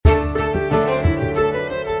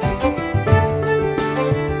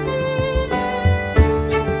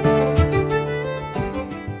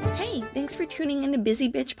Busy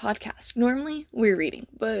Bitch podcast. Normally, we're reading,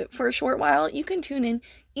 but for a short while, you can tune in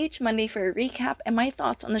each Monday for a recap and my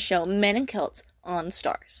thoughts on the show Men in Kilts on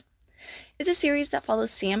Stars. It's a series that follows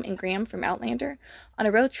Sam and Graham from Outlander on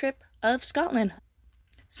a road trip of Scotland.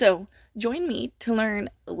 So, join me to learn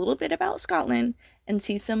a little bit about Scotland and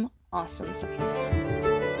see some awesome sights.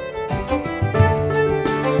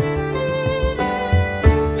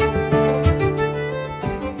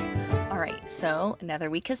 So another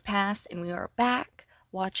week has passed and we are back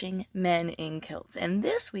watching Men in Kilts. And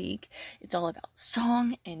this week, it's all about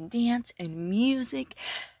song and dance and music.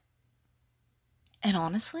 And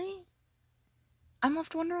honestly, I'm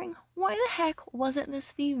left wondering, why the heck wasn't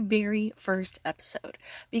this the very first episode?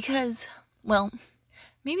 Because, well,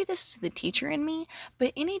 maybe this is the teacher in me,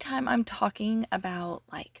 but anytime I'm talking about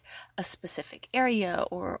like a specific area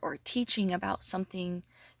or teaching about something,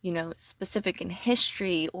 you know, specific in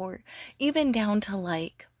history, or even down to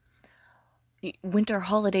like winter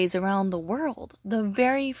holidays around the world, the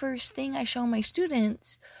very first thing I show my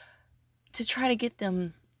students to try to get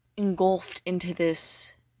them engulfed into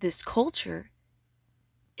this culture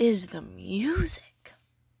is the music.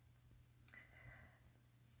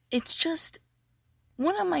 It's just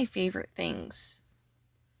one of my favorite things.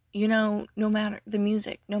 You know, no matter the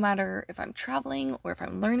music, no matter if I'm traveling or if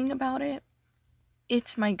I'm learning about it,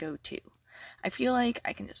 it's my go-to. I feel like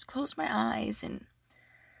I can just close my eyes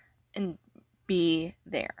and be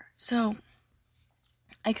there. So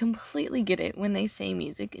I completely get it when they say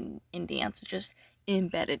music and dance is just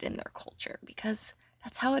embedded in their culture, because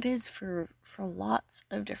that's how it is for lots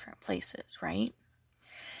of different places, right?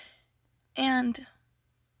 And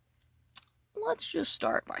let's just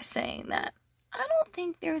start by saying that I don't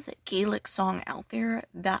think there's a Gaelic song out there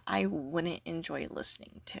that I wouldn't enjoy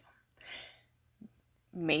listening to.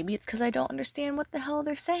 Maybe it's because I don't understand what the hell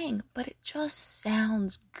they're saying, but it just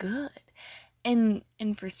sounds good. And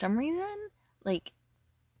for some reason, like,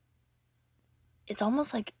 it's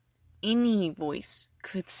almost like any voice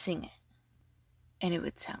could sing it, and it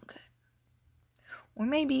would sound good. Or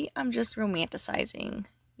maybe I'm just romanticizing,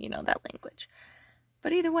 you know, that language.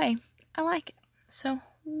 But either way, I like it. So,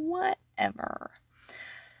 whatever.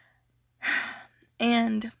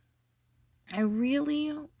 And I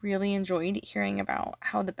really, really enjoyed hearing about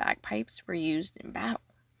how the bagpipes were used in battle.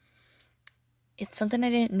 It's something I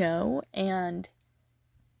didn't know, and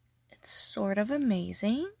it's sort of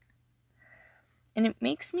amazing. And it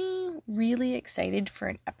makes me really excited for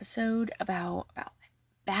an episode about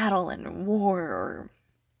battle and war or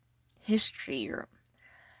history, or,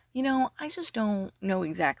 you know, I just don't know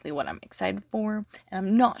exactly what I'm excited for, and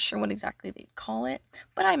I'm not sure what exactly they'd call it,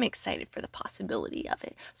 but I'm excited for the possibility of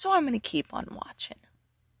it, so I'm going to keep on watching,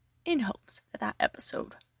 in hopes that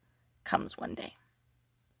episode comes one day.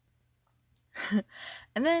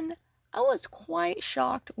 And then I was quite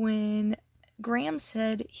shocked when Graham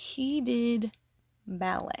said he did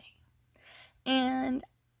ballet, and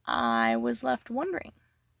I was left wondering,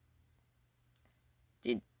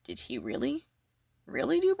 did he really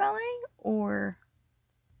do ballet, or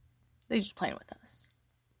they just playing with us?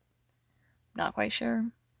 Not quite sure.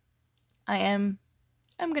 I'm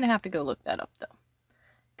gonna have to go look that up though,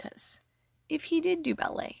 because if he did do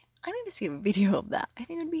ballet, I need to see a video of that. I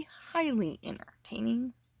think it would be highly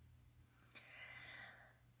entertaining.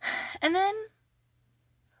 And then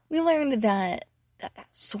we learned that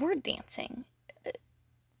sword dancing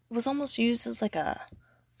was almost used as like a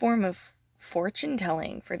form of fortune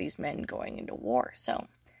telling for these men going into war. So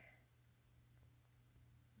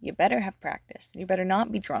you better have practice. You better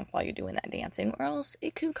not be drunk while you're doing that dancing, or else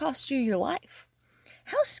it could cost you your life.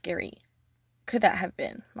 How scary could that have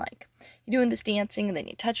been? Like, you're doing this dancing and then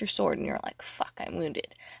you touch your sword and you're like, fuck, I'm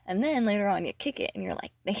wounded. And then later on you kick it and you're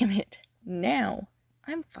like, damn it, now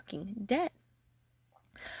I'm fucking dead.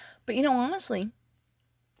 But you know, honestly,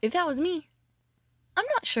 if that was me, I'm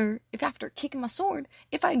not sure if after kicking my sword,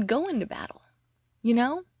 if I'd go into battle. You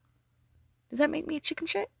know? Does that make me a chicken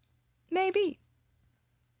shit? Maybe.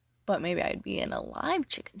 But maybe I'd be an alive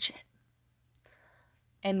chicken shit.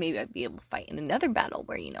 And maybe I'd be able to fight in another battle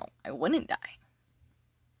where, you know, I wouldn't die.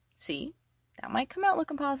 See? That might come out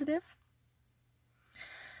looking positive.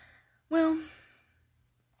 Well,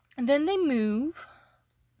 and then they move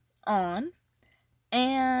on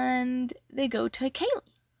and they go to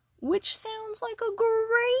Kaylee, which sounds like a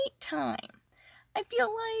great time. I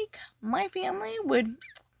feel like my family would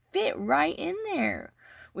fit right in there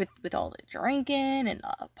with all the drinking and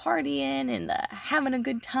the partying and the having a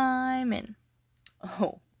good time. And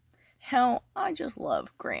oh, how I just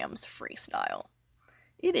love Graham's freestyle.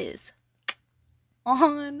 It is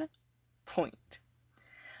on point.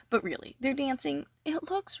 But really, their dancing,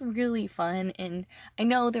 it looks really fun, and I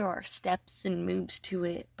know there are steps and moves to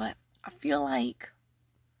it, but I feel like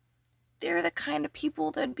they're the kind of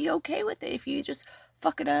people that'd be okay with it if you just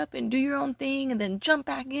fuck it up and do your own thing and then jump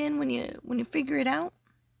back in when you figure it out.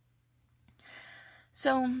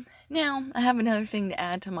 So now I have another thing to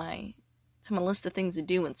add to my list of things to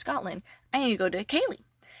do in Scotland. I need to go to Cayley,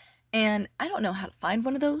 and I don't know how to find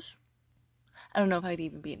one of those. I don't know if I'd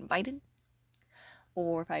even be invited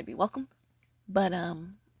or if I'd be welcome, but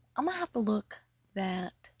I'm gonna have to look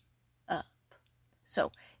that up.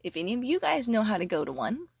 So if any of you guys know how to go to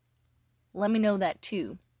one, let me know that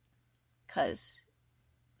too, because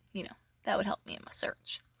that would help me in my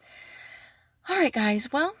search. Alright guys,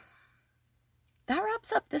 well, that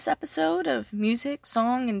wraps up this episode of music,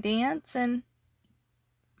 song, and dance, and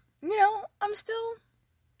I'm still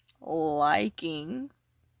liking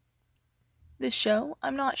this show.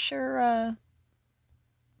 I'm not sure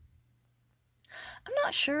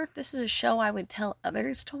if this is a show I would tell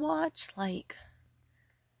others to watch. Like,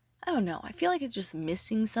 I don't know. I feel like it's just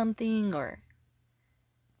missing something, or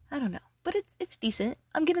I don't know. But it's decent.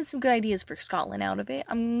 I'm getting some good ideas for Scotland out of it.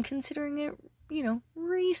 I'm considering it,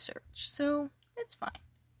 research. So it's fine.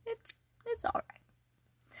 It's alright.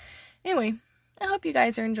 Anyway, I hope you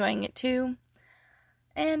guys are enjoying it too.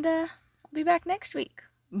 And I'll be back next week.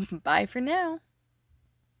 Bye for now.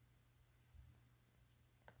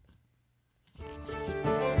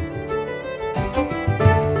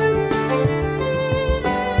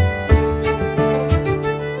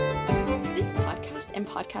 This podcast and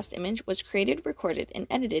podcast image was created, recorded, and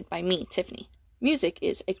edited by me, Tiffany. Music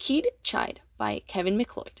is A Keyed Chide by Kevin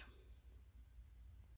McLeod.